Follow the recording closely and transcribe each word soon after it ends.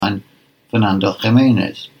Fernando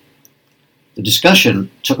Jimenez. The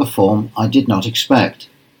discussion took a form I did not expect.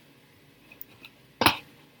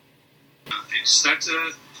 It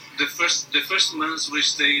started the first months we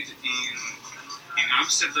stayed in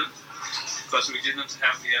Amsterdam because we didn't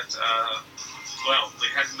have yet. We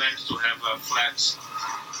had managed to have a flat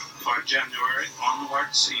for January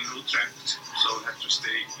onwards in Utrecht, so we had to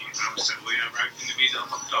stay in Amsterdam. We arrived in the middle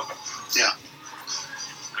of October. Yeah.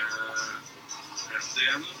 And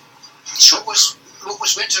then. So what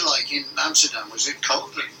was winter like in Amsterdam? Was it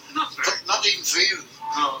cold? Not very. Not even for you.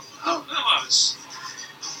 No. It's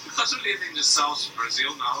because we live in the south of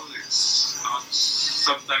Brazil now. It's not.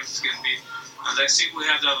 Sometimes it can be, and I think we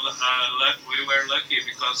had we were lucky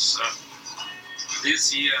because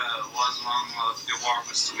this year was one of the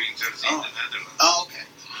warmest winters in the Netherlands. Oh, okay.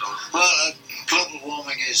 So, well, global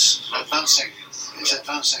warming is advancing. It's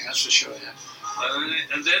advancing, that's for sure. Yeah.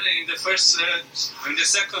 And then in the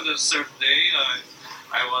second or third day,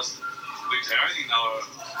 I was with her.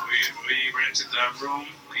 We rented a room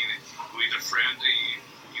with a friend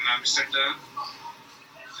in Amsterdam,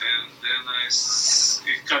 and then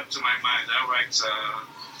it came to my mind. I write a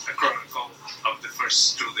chronicle of the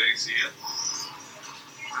first 2 days here,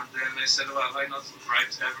 and then I said, well, why not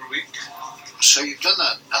write every week? So you've done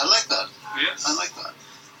that. I like that. Yes, I like that.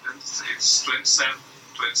 And it's 27.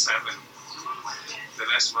 The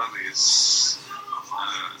last one is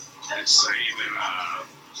it's even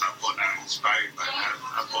inspired by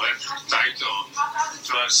a poetic title. It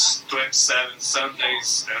was 27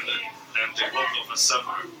 Sundays and the Walk of a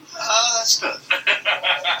Summer. Oh, that's good.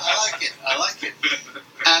 I like it.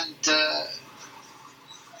 And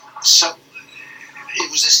so,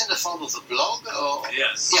 was this in the form of a blog or?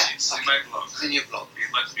 Yes. Yeah, it's in my blog. In your blog.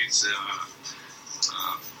 But it's a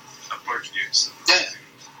Portuguese. Yeah.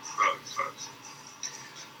 Blog.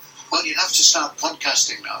 Well, you'd have to start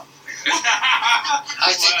podcasting now.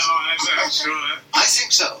 I'm sure. I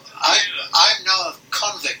think so. I'm now a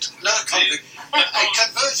convict. Not a convict. A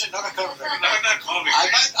converted, not a convict. No, not convict.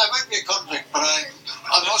 I might be a convict, but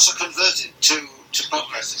I'm also converted to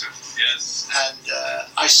podcasting. Yes. And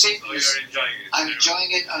I see you're enjoying it. I'm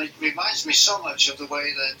enjoying it, and it reminds me so much of the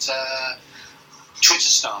way that Twitter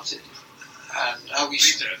started. And how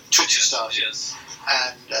Twitter started. Yes.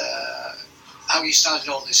 And how you started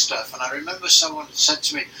all this stuff. And I remember someone said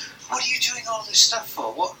to me, what are you doing all this stuff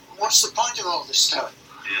for? What's the point of all this stuff?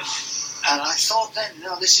 Yes. And I thought then,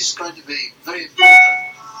 this is going to be very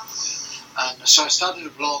important. And so I started a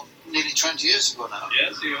blog nearly 20 years ago now.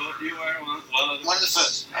 Yes, you were one of the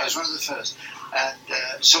first. I was one of the first. And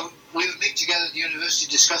so we would meet together at the university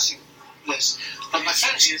discussing this. But my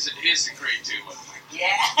friends... He's a creative one.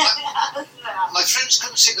 Yeah. My friends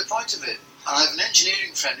couldn't see the point of it. And I have an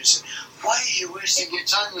engineering friend who said, why are you wasting your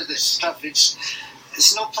time with this stuff? There's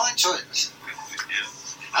no point to it. Yeah.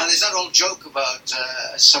 And there's that old joke about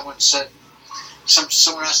someone said,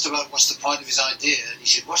 someone asked about what's the point of his idea, and he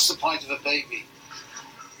said, what's the point of a baby?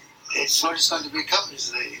 It's what it's going to become, is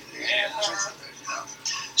the truth of it, you know.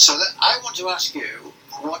 So I want to ask you,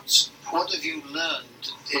 what have you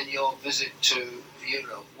learned in your visit to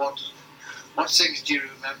Europe? What things do you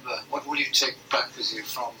remember? What will you take back with you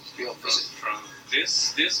from your visit? From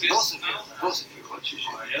this visit? Both of you. What you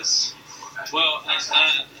should. Yes. Well, I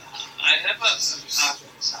have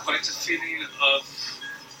quite a feeling of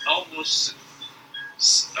almost,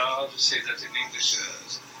 how to say that in English,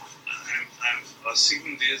 I was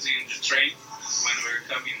thinking this in the train when we were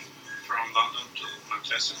coming from London to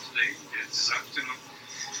Manchester today, this afternoon.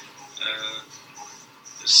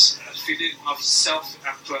 A feeling of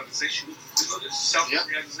self-actualization. You know this?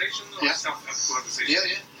 Self-realization or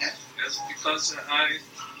self-actualization? Yeah. Yes, because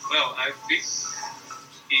I've been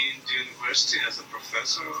in the university as a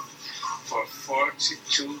professor for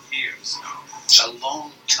 42 years now. It's a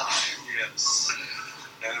long time. Yes.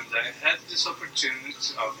 And I had this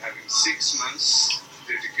opportunity of having 6 months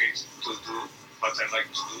dedicated to do what I like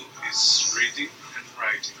to do, is reading and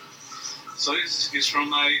writing. So it's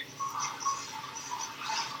from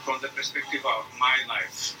the perspective of my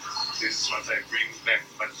life. This is what I bring back.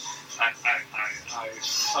 But I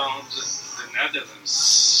found the Netherlands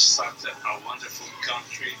such a wonderful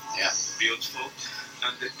country, beautiful,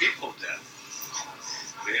 and the people there,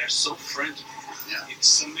 they are so friendly. Yeah.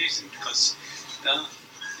 It's amazing because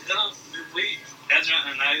Adrian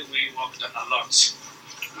and I, we walked a lot.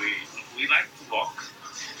 We like to walk,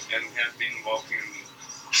 and we have been walking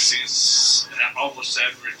since almost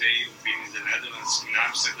every day. We've been in the Netherlands, in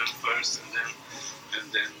Amsterdam first, and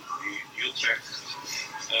then in Utrecht.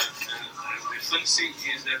 And the fun thing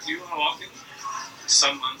is that you are walking,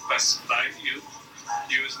 someone passes by you,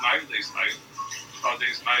 you smile, they smile. or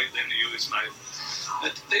they smile, then you smile.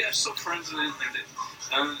 But they are so friendly,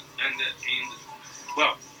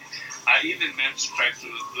 well, I even managed to try to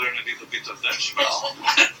learn a little bit of Dutch, but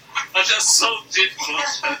but just so difficult.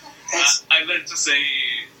 I learned to say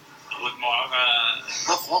goedemorgen,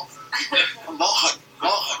 Morgen.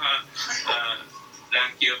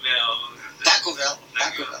 dankjewel.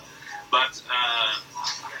 Dankjewel. But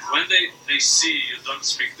when they see you don't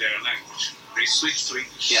speak their language, they switch to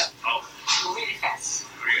English. Yeah. Oh, Really fast.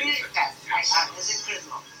 really fast. Yes. It was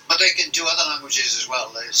incredible. But they can do other languages as well.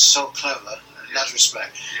 They're so clever in that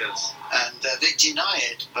respect. Yes. And they deny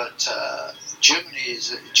it, but German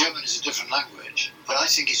is a different language. But I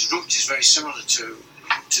think its root is very similar to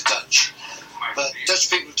Dutch. But Dutch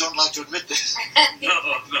people don't like to admit this. No.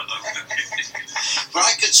 But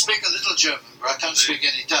I can speak a little German, but I can't speak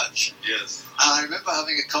any Dutch. Yes. And I remember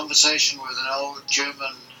having a conversation with an old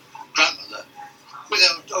German grandmother, with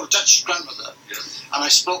a Dutch grandmother. Yes. And I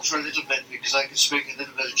spoke for a little bit because I could speak a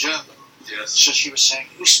little bit of German. Yes. So she was saying,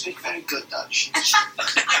 "You speak very good Dutch."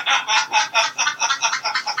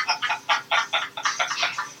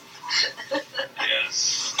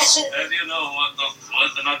 Yes. And you know what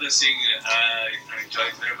another thing I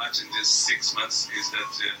enjoyed very much in these 6 months is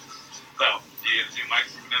that, you might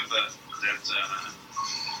remember that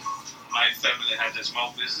my family had a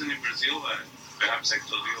small business in Brazil. Perhaps I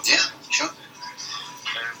told you about Yeah, it. sure.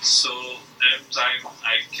 And so every time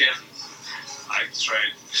I can, I try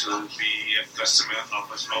to be a customer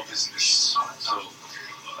of a small business. So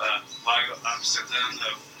while Amsterdam,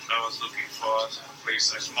 I was looking for a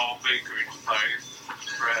small bakery to buy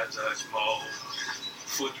bread, a small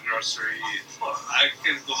food grocery. Well, I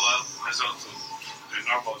can go out as well to the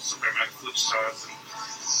normal supermarket food stores,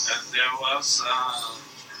 and there was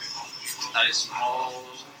a small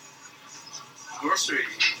grocery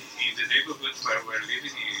in the neighborhood where we're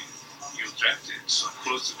living in Utrecht. It's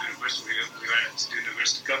close to the university. We were at the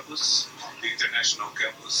university campus, the international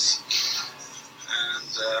campus, and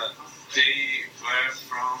they were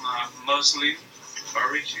from Muslim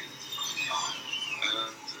origin.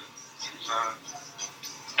 And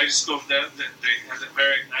I discovered that they had a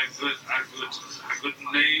very good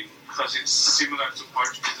name because it's similar to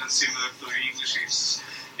Portuguese and similar to English.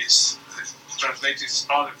 It's translated as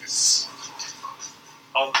olives.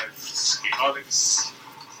 Olives.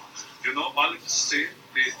 You know olives too?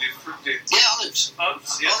 Yeah, olives.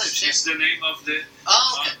 Olives, yes. Olives, yeah. It's the name of the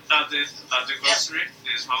Okay. the grocery,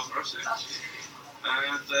 the small grocery.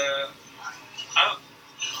 And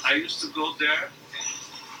I used to go there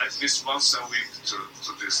at least once a week to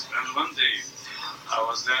this. And one day I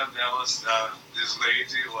was there. There was this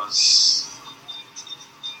lady was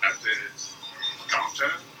at the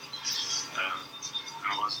counter. I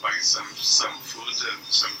was buying some food and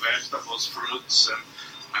some vegetables, fruits,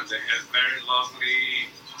 and they had very lovely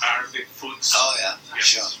Arabic foods. Oh yeah, Yes,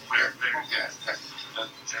 sure. very, very good. And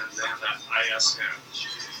then I asked her,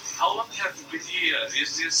 "How long have you been here?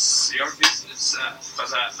 Is this your business?"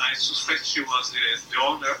 Because I suspect she was the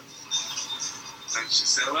owner. And she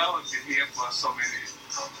said, "Well, I've been here for so many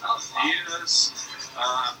years.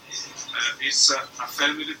 It's a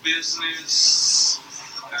family business,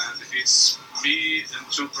 and it's me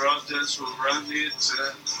and two brothers who run it."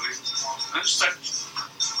 And start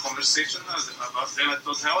conversation about them. I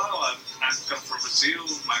told her, "Well, I'm come from Brazil.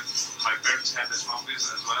 My parents had a small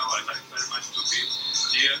business as well. I like very much to be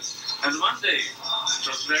here." And one day, it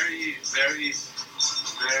was very, very,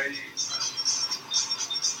 very.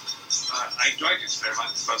 I enjoyed it very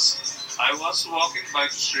much because I was walking by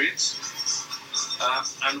the street,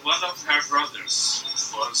 and one of her brothers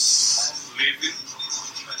was leaving,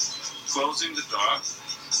 closing the door,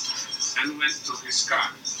 and went to his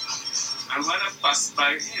car. And when I passed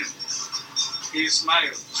by him, he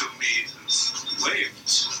smiled to me and waved.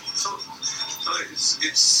 So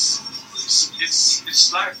it's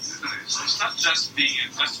life, isn't it? It's not just being a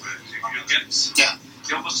customer.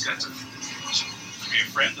 You almost get to be a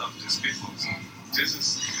friend of these people. So this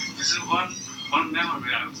is one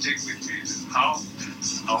memory I will take with me. How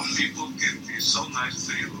people can be so nice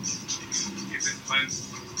to you, even when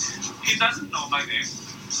he doesn't know my name.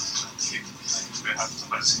 Perhaps,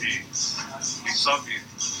 but he saw me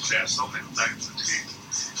there so many times that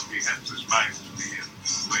he had to smile to me and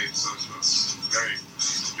wave. So it was very,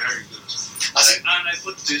 very good. And I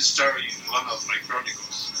put this story in one of my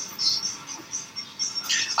chronicles.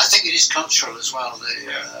 I think it is cultural as well.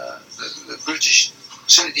 The British,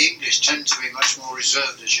 certainly the English, tend to be much more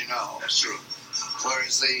reserved, as you know. That's true.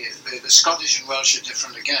 Whereas the Scottish and Welsh are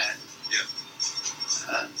different again. Yeah.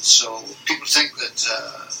 And so people think that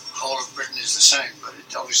all of Britain is the same, but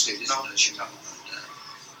obviously it isn't, as you know.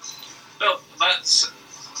 Well, but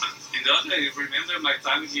in the other, I remember my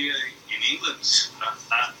time here in England.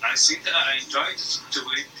 I think I enjoyed the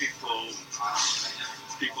way people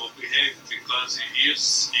behave, because you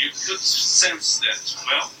could sense that,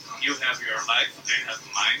 well, you have your life, I have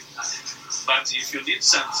mine, but if you need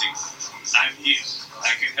something, I'm here,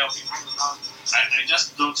 I can help you. I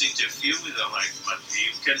just don't interfere with your life, but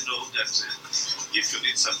you can know that if you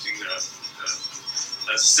need something,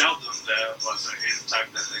 seldom there was any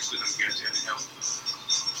time that I couldn't get any help.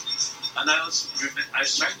 And I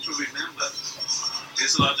tried to remember,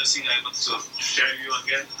 this is another thing I want to share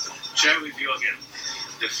with you again.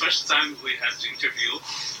 The first time we had the interview,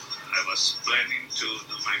 I was planning to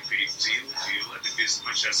do my PhD with you at the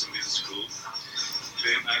Manchester Business School.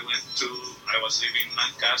 Then I was living in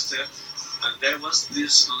Lancaster, and there was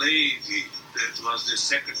this lady that was the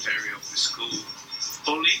secretary of the school.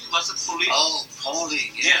 Pauline, was it Pauline? Oh,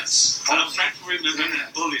 Pauline, yes. Pauline. I'm trying to remember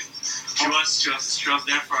that, Pauline. She was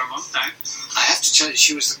there for a long time. I have to tell you,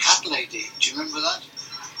 she was the cat lady. Do you remember that?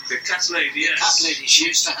 The cat lady, yes. The cat lady. She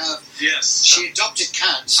used to have. Yes. She adopted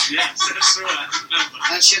cats. Yes, that's true. I remember.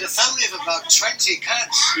 And she had a family of about 20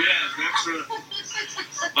 cats. Yeah, that's true.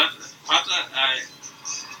 But what I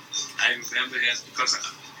remember is because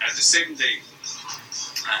at the same day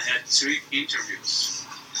I had 3 interviews.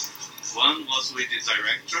 One was with the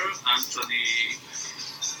director, Tony.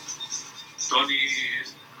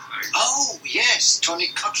 Oh yes, Tony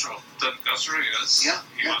Cottrell. Tony Cottrell, yes. Yeah.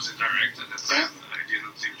 He was the director at the time. Yeah. I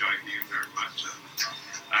didn't enjoy him very much.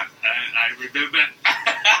 I remember.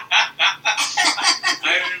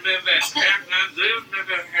 I remember Hernan. Do you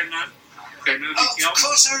remember Hernan? Hernan Oh, of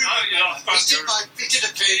course I remember. Oh, yeah, of course. He did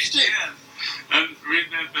a PhD. Yeah. And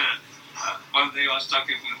remember, one day I was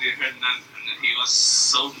talking with the Hernan, and he was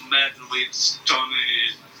so mad with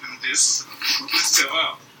Tony in this. So,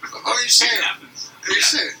 well, What are you saying? it happens. Are you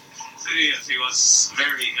saying? Yes, he was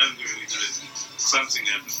very angry with it. Something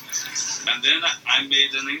happened. And then I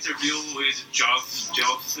made an interview with Geoff,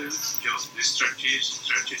 the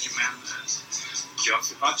strategy man.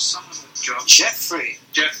 Geoff Hodgson? Jeffrey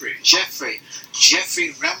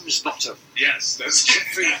Ramsbottom. Yes, that's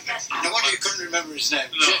Jeffrey. No wonder you couldn't remember his name.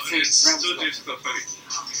 No, Jeffrey it's too Ramsbottom. difficult for me.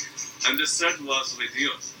 And the third was with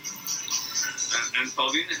you. And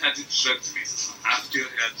Pauline had instructed me, after you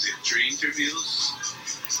had the 3 interviews,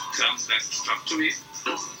 come back to talk to me.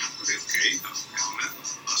 Okay, I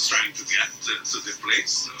was trying to get to the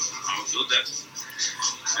place, so I'll do that.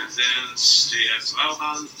 And then she asked, well,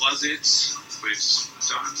 how was it with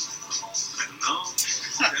John? I don't know.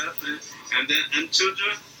 And then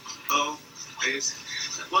Tudor, he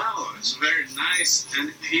said, wow, it's very nice.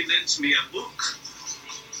 And he lent me a book.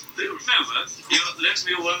 Do you remember? You lent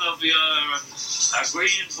me one of a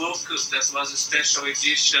green book that was a special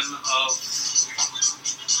edition of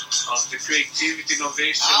the creativity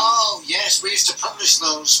innovation. Oh yes, we used to publish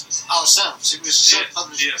those ourselves. It was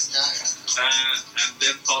self-published. Yes. Yeah. And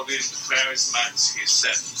then Pauline, very smart, he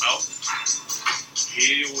said, well,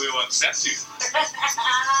 he will accept you.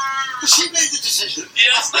 She made the decision.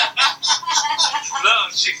 Yes. No,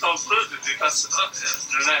 she concluded because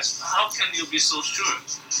how can you be so sure?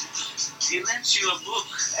 He lent you a book.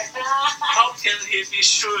 How can he be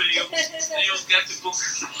sure you get the book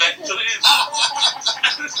back to him?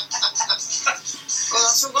 Well,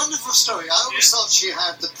 that's a wonderful story. I always thought she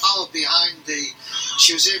had the power behind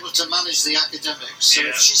she was able to manage the academics. So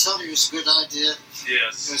if she thought it was a good idea,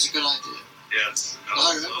 yes, it was a good idea. Yes.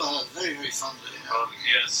 I remember her very, very fondly.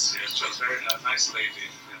 Yes, she was very nice lady.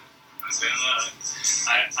 Yeah. And then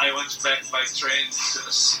I went back by train,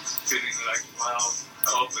 just feeling like, wow, I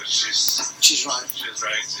hope that she's right. She's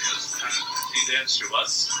right, yes. And in the end, she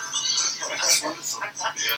was. That's wonderful. Yeah.